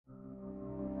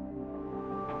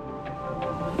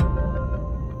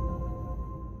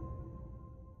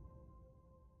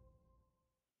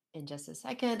In just a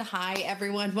second. Hi,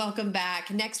 everyone. Welcome back.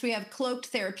 Next, we have Cloaked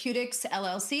Therapeutics,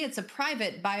 LLC. It's a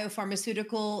private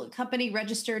biopharmaceutical company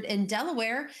registered in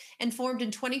Delaware and formed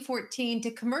in 2014 to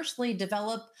commercially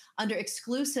develop under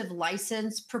exclusive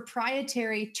license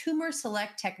proprietary tumor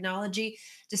select technology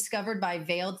discovered by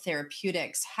Veiled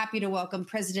Therapeutics. Happy to welcome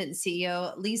President and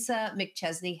CEO Lisa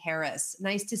McChesney Harris.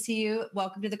 Nice to see you.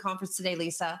 Welcome to the conference today,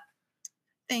 Lisa.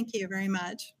 Thank you very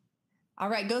much. All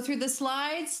right, go through the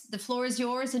slides. The floor is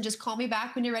yours, and just call me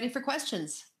back when you're ready for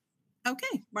questions.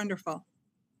 Okay, wonderful.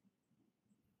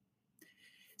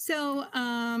 So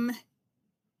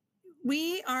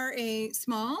we are a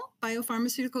small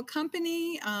biopharmaceutical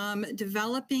company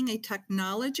developing a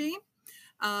technology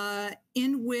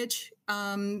in which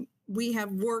we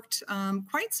have worked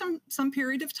quite some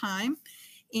period of time.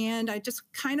 And I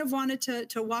just kind of wanted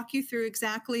to walk you through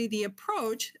exactly the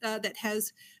approach that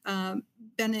has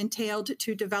been entailed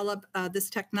to develop this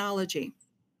technology.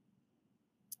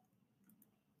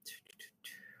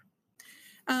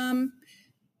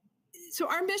 So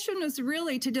our mission was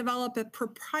really to develop a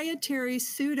proprietary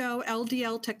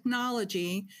pseudo-LDL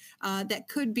technology that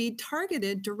could be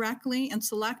targeted directly and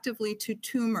selectively to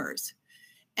tumors.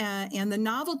 And the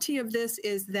novelty of this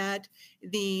is that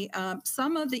the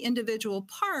sum of the individual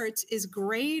parts is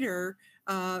greater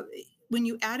when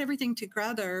you add everything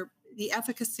together. The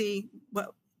efficacy,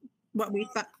 what we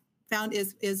found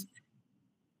is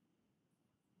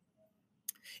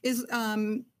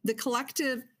the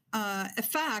collective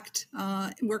effect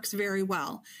works very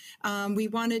well. We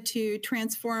wanted to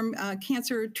transform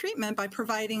cancer treatment by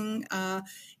providing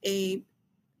a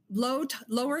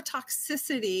lower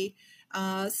toxicity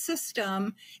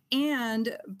system,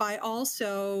 and by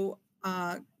also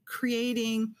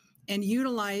creating and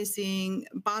utilizing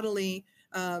bodily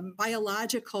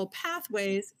biological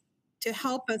pathways to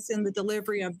help us in the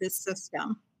delivery of this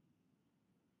system.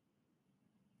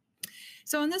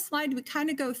 So on this slide, we kind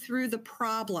of go through the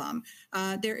problem.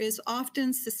 There is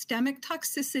often systemic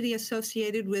toxicity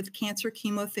associated with cancer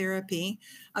chemotherapy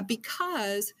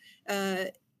because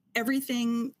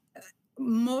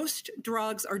most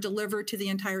drugs are delivered to the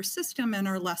entire system and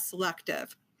are less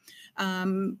selective.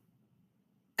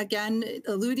 Again,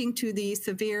 alluding to the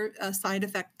severe side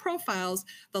effect profiles,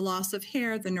 the loss of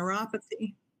hair, the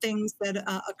neuropathy, things that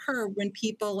occur when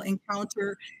people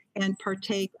encounter and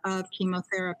partake of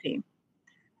chemotherapy.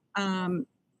 And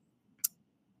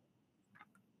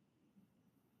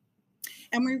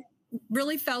we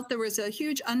really felt there was a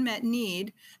huge unmet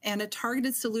need, and a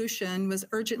targeted solution was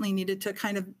urgently needed to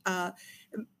kind of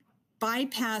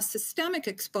bypass systemic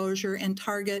exposure and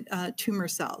target tumor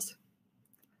cells.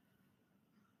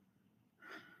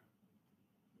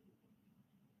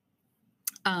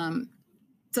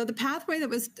 So the pathway that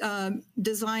was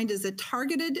designed is a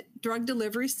targeted drug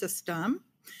delivery system,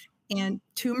 and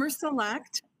Tumor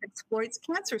Select exploits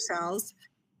cancer cells.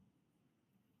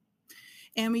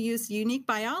 And we use unique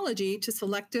biology to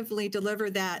selectively deliver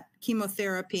that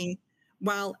chemotherapy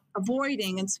while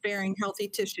avoiding and sparing healthy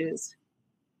tissues.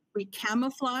 We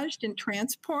camouflaged and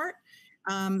transport,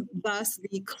 thus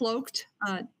the cloaked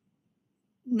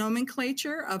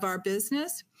nomenclature of our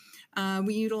business.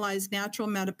 We utilize natural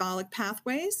metabolic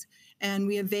pathways, and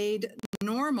we evade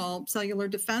normal cellular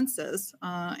defenses,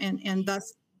 and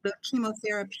thus the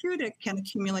chemotherapeutic can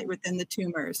accumulate within the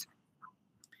tumors.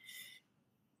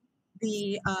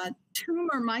 The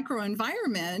tumor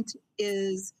microenvironment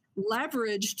is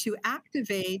leveraged to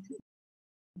activate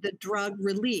the drug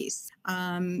release,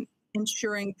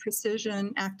 ensuring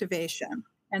precision activation.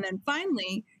 And then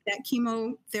finally, that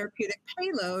chemotherapeutic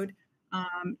payload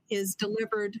is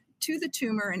delivered to the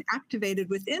tumor and activated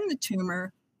within the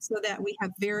tumor so that we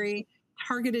have very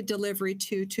targeted delivery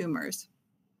to tumors.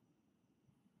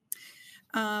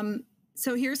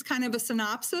 So here's kind of a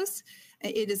synopsis.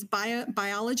 It is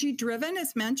biology driven,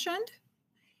 as mentioned.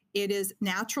 It is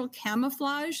natural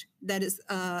camouflage that is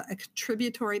a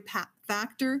contributory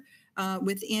factor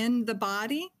within the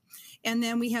body. And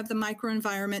then we have the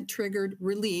microenvironment triggered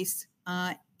release.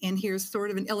 And here's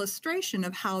sort of an illustration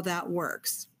of how that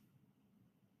works.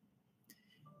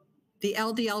 The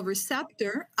LDL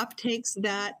receptor uptakes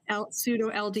that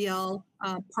pseudo-LDL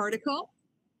particle.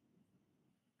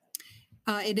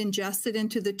 It ingests it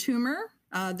into the tumor.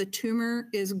 The tumor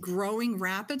is growing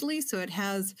rapidly, so it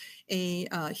has a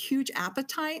huge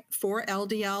appetite for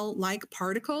LDL-like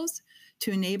particles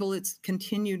to enable its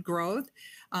continued growth.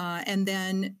 And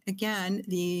then, again,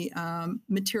 the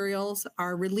materials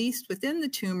are released within the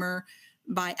tumor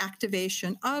by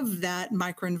activation of that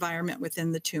microenvironment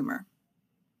within the tumor.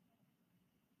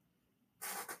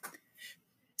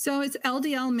 So it's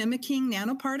LDL mimicking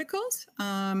nanoparticles.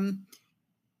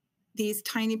 these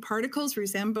tiny particles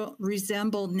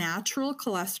resemble natural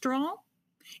cholesterol,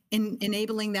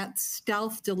 enabling that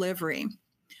stealth delivery.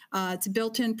 It's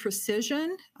built-in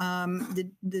precision,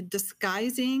 the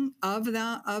disguising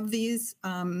of these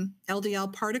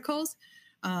LDL particles.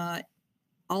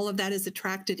 All of that is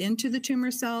attracted into the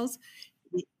tumor cells.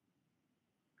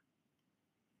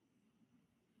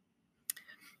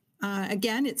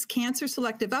 Again, it's cancer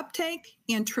selective uptake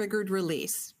and triggered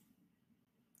release.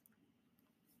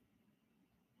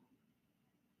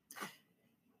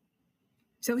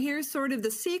 So here's sort of the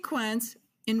sequence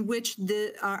in which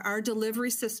our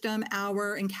delivery system,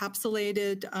 our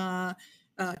encapsulated,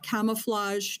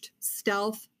 camouflaged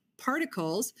stealth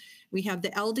particles. We have the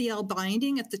LDL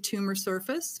binding at the tumor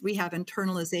surface. We have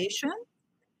internalization.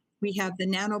 We have the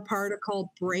nanoparticle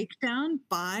breakdown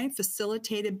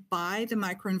facilitated by the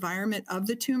microenvironment of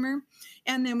the tumor.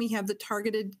 And then we have the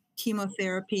targeted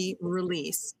chemotherapy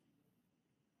release.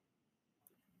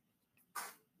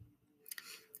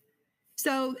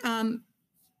 So,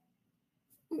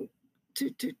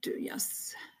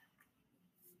 yes.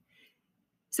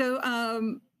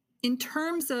 So, in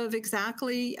terms of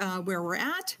exactly where we're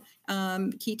at,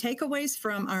 key takeaways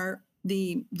from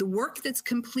the work that's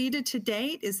completed to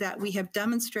date is that we have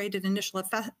demonstrated initial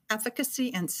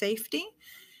efficacy and safety.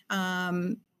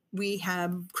 We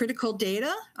have critical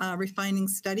data, refining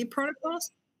study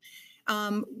protocols.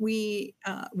 We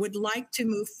would like to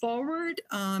move forward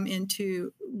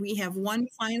we have one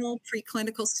final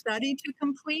preclinical study to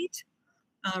complete,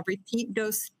 repeat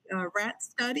dose rat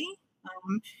study.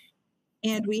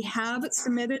 And we have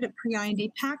submitted a pre-IND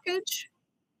package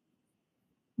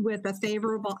with a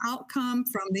favorable outcome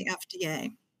from the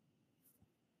FDA.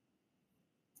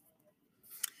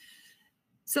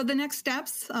 So the next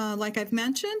steps, like I've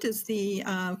mentioned, is the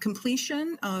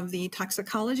completion of the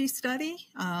toxicology study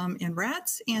in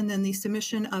rats, and then the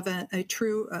submission of a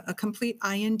complete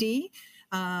IND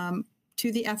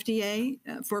to the FDA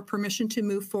for permission to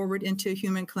move forward into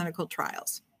human clinical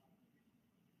trials.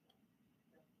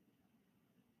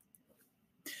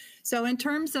 So in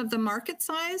terms of the market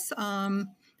size,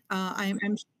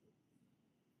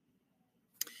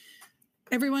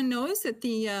 everyone knows that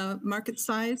the market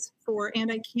size for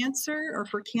anti-cancer or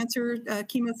for cancer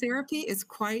chemotherapy is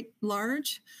quite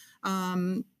large.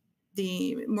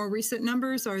 The more recent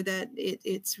numbers are that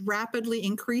it's rapidly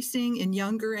increasing in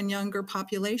younger and younger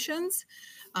populations.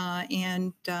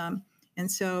 And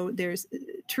so there's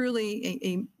truly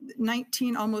a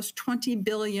 19, almost $20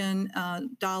 billion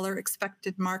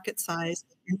expected market size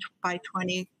by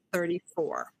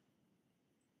 2034.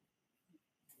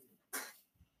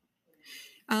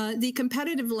 The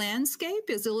competitive landscape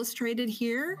is illustrated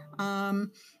here,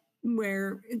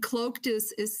 where Cloaked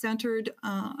is centered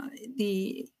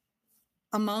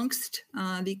amongst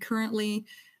the currently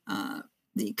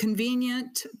the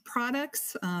convenient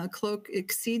products. Cloak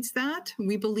exceeds that.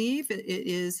 We believe it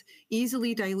is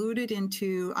easily diluted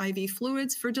into IV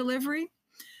fluids for delivery.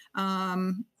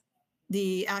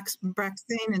 The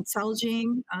Abraxane and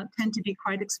Celgene tend to be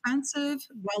quite expensive,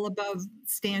 well above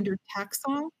standard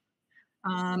Taxol.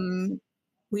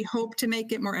 We hope to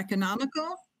make it more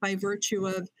economical by virtue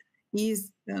of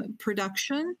ease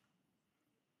production.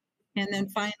 And then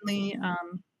finally,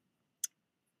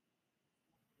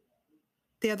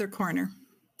 the other corner.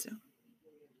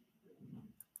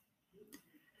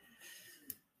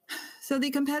 So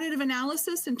the competitive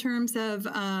analysis in terms of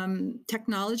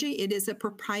technology, it is a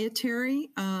proprietary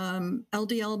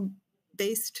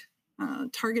LDL-based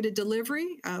targeted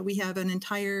delivery. We have an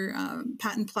entire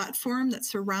patent platform that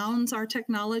surrounds our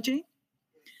technology.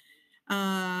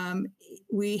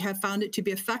 We have found it to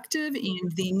be effective in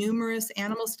the numerous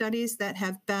animal studies that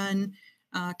have been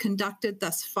conducted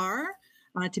thus far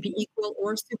to be equal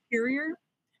or superior.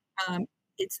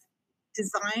 It's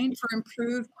designed for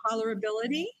improved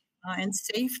tolerability and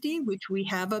safety, which we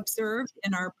have observed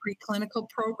in our preclinical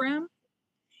program,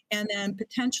 and then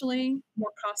potentially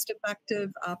more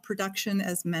cost-effective production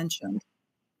as mentioned,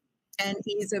 and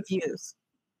ease of use.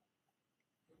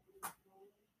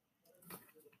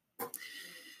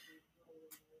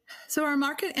 So our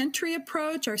market entry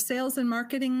approach, our sales and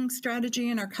marketing strategy,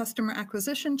 and our customer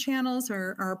acquisition channels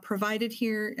are provided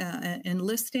here in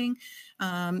listing.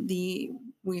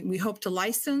 We hope to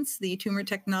license the tumor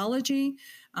technology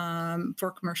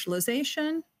for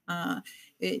commercialization.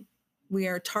 We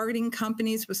are targeting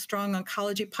companies with strong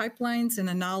oncology pipelines and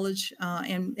a knowledge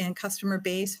and customer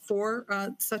base for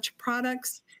such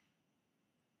products,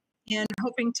 and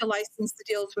hoping to license the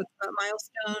deals with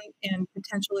milestone and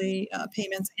potentially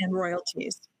payments and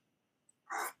royalties.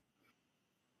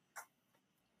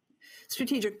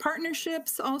 Strategic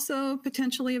partnerships also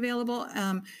potentially available.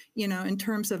 In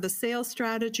terms of a sales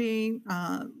strategy,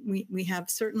 we have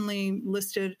certainly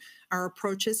listed our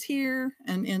approaches here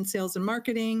and in sales and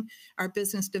marketing, our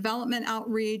business development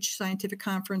outreach, scientific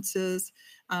conferences,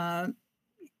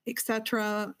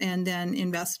 etc., and then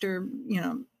investor,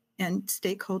 and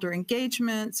stakeholder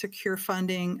engagement, secure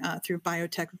funding through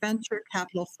biotech venture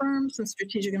capital firms and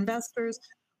strategic investors,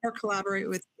 or collaborate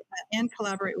with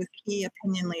key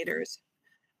opinion leaders,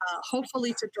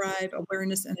 hopefully to drive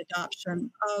awareness and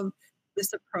adoption of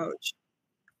this approach.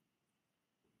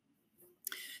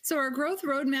 So our growth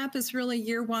roadmap is really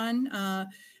year one.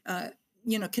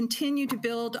 Continue to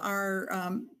build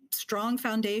our strong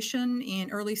foundation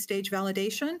in early stage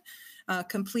validation,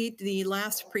 complete the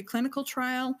last preclinical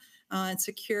trial, and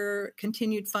secure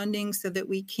continued funding so that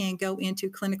we can go into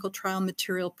clinical trial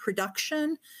material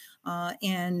production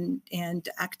and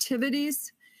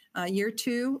activities. Year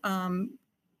two,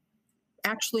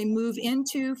 actually move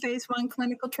into phase 1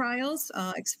 clinical trials,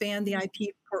 expand the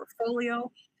IP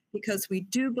portfolio, because we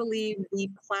do believe the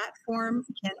platform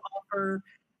can offer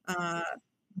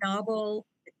novel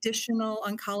additional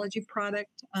oncology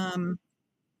product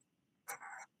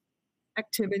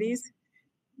activities.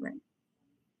 Right.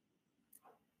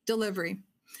 Delivery.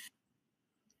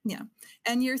 Yeah.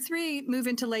 And year three, move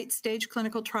into late stage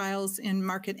clinical trials in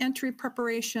market entry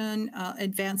preparation,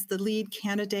 advance the lead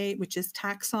candidate, which is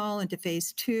Taxol, into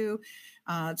phase 2,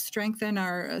 strengthen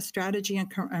our strategy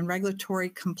and regulatory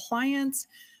compliance,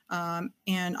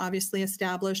 and obviously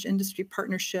establish industry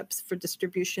partnerships for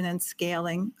distribution and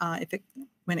scaling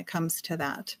when it comes to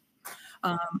that.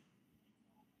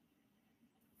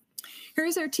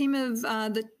 Here's our team of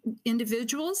the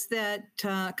individuals that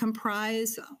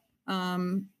comprise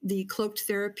the Cloaked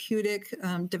Therapeutic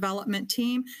development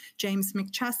team. James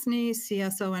McChesney,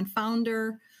 CSO and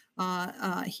founder.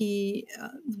 He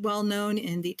well known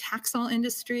in the Taxol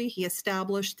industry. He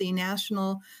established the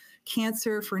National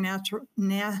Center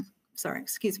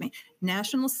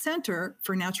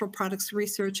for Natural Products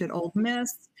Research at Ole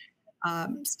Miss.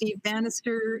 Steve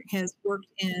Bannister has worked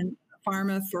in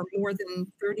pharma for more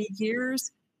than 30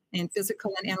 years in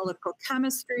physical and analytical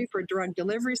chemistry for drug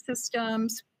delivery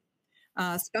systems,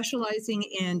 specializing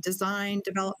in design,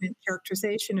 development,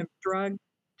 characterization of drug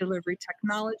delivery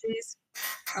technologies.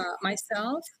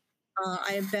 Myself,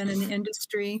 I have been in the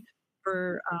industry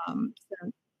for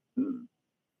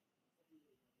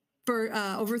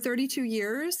over 32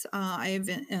 years. I have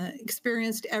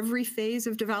experienced every phase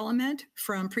of development,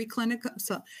 from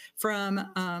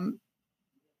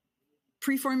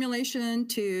pre-formulation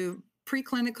to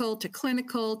preclinical to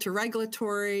clinical to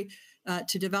regulatory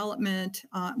to development.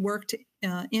 Worked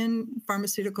in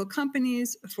pharmaceutical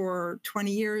companies for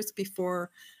 20 years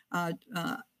before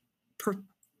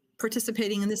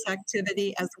participating in this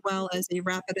activity, as well as a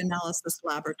rapid analysis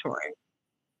laboratory.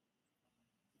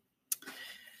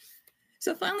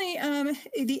 So finally,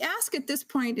 the ask at this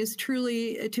point is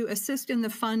truly to assist in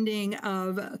the funding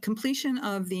of completion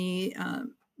of the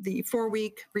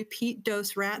 4-week repeat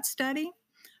dose rat study,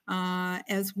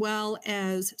 as well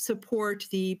as support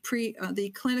the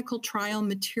clinical trial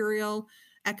material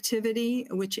activity,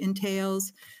 which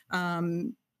entails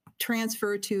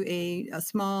transfer to a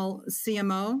small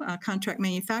CMO, a contract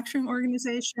manufacturing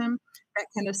organization, that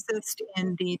can assist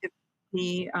in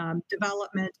the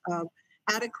development of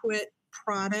adequate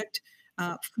product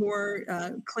for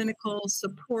clinical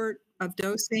support of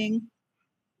dosing.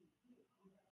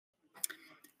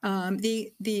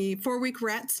 The 4-week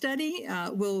rat study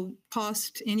will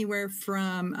cost anywhere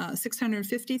from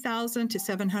 $650,000 to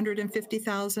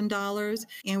 $750,000,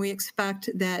 and we expect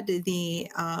that the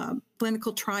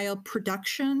clinical trial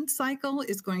production cycle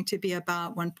is going to be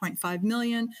about $1.5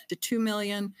 million to $2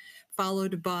 million,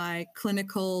 followed by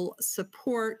clinical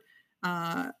support.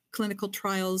 Clinical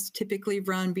trials typically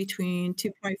run between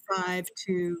 $2.5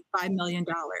 to $5 million,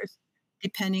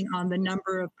 depending on the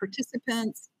number of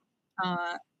participants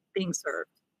being served.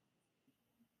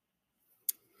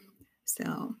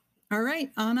 So, all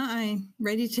right, Anna, I'm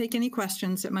ready to take any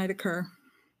questions that might occur.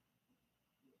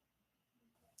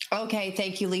 Okay,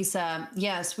 thank you, Lisa.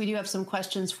 Yes, we do have some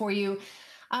questions for you.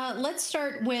 Let's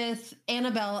start with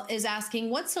Annabelle is asking,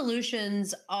 what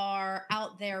solutions are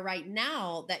out there right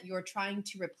now that you're trying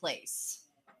to replace?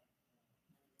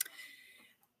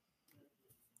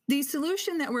 The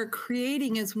solution that we're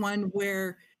creating is one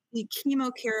where the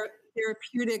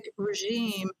chemotherapeutic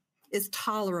regime is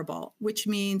tolerable, which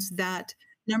means that,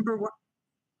 number one,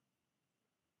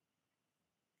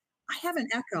 I have an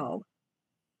echo.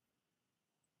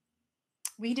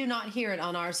 We do not hear it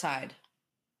on our side.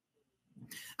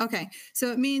 Okay,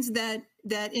 so it means that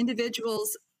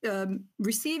individuals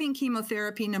receiving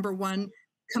chemotherapy, number one,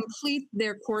 complete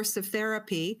their course of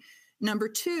therapy. Number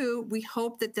two, we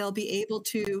hope that they'll be able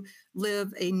to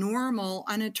live a normal,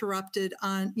 uninterrupted,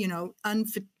 a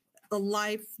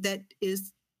life that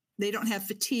is. They don't have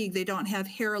fatigue, they don't have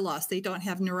hair loss, they don't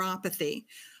have neuropathy.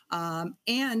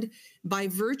 And by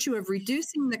virtue of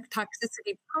reducing the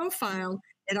toxicity profile,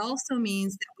 it also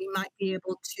means that we might be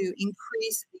able to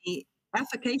increase the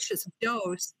efficacious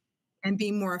dose and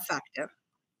be more effective.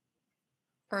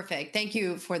 Perfect. Thank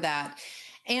you for that.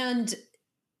 And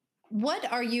what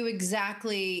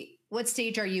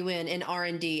stage are you in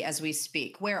R&D as we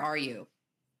speak? Where are you?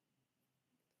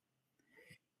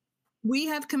 We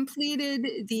have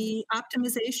completed the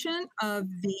optimization of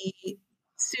the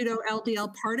pseudo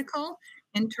LDL particle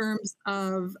in terms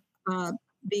of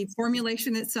the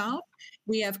formulation itself.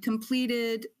 We have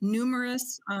completed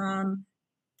numerous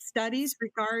studies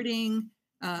regarding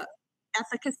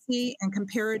efficacy and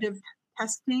comparative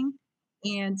testing.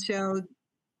 And so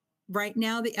right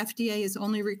now, the FDA is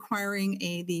only requiring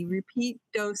the repeat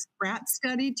dose rat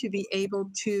study to be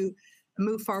able to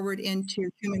move forward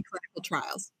into human clinical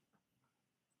trials.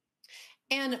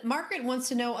 And Margaret wants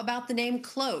to know about the name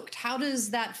Cloaked. How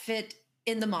does that fit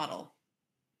in the model?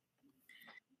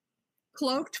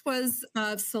 Cloaked was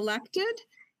selected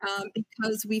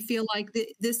because we feel like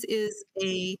this is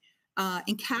a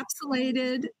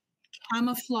encapsulated,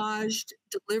 camouflaged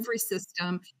delivery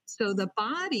system. So the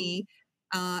body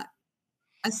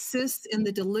assists in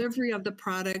the delivery of the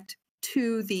product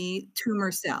to the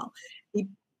tumor cell.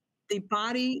 The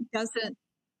body doesn't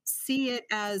see it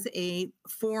as a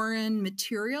foreign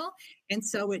material, and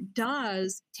so it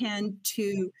does tend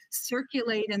to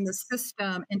circulate in the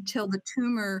system until the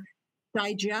tumor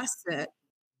digests it,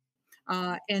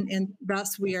 and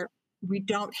thus we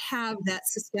don't have that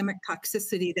systemic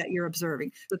toxicity that you're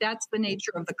observing. So that's the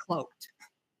nature of the cloaked.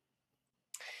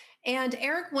 And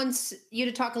Eric wants you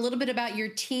to talk a little bit about your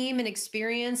team and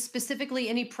experience, specifically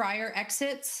any prior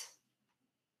exits.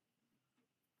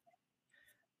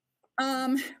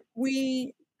 Okay.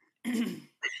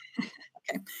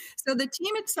 So the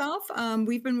team itself,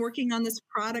 we've been working on this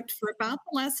product for about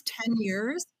the last 10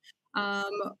 years.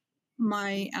 The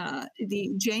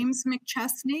James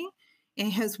McChesney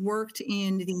has worked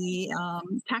in the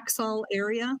Taxol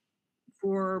area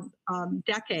for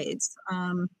decades.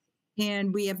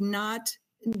 And we've not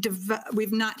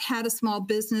had a small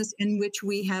business in which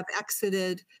we have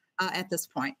exited at this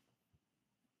point.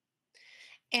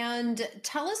 And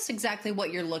tell us exactly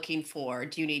what you're looking for.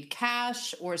 Do you need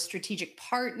cash or a strategic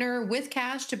partner with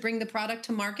cash to bring the product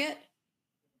to market?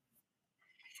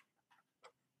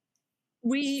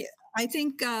 I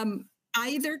think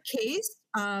either case,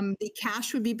 the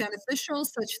cash would be beneficial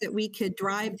such that we could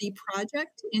drive the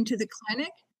project into the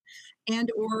clinic, and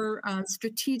or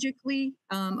strategically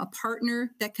a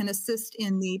partner that can assist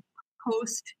in the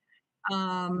post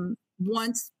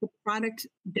once the product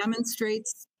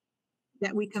demonstrates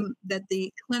that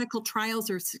the clinical trials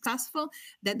are successful,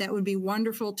 that would be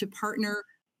wonderful to partner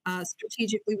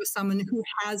strategically with someone who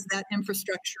has that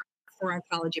infrastructure for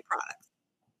oncology products.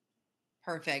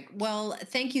 Perfect. Well,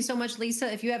 thank you so much,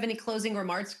 Lisa. If you have any closing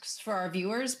remarks for our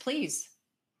viewers, please.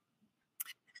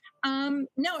 No,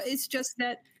 it's just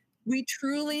that we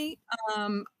truly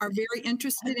are very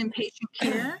interested in patient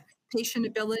care, patient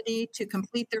ability to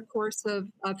complete their course of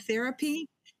therapy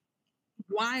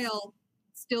while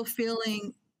still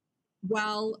feeling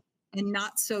well and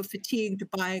not so fatigued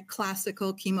by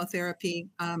classical chemotherapy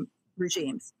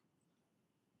regimes.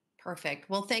 Perfect.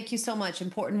 Well, thank you so much.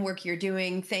 Important work you're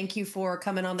doing. Thank you for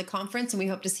coming on the conference, and we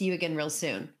hope to see you again real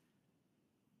soon.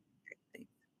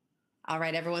 All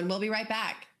right, everyone. We'll be right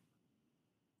back.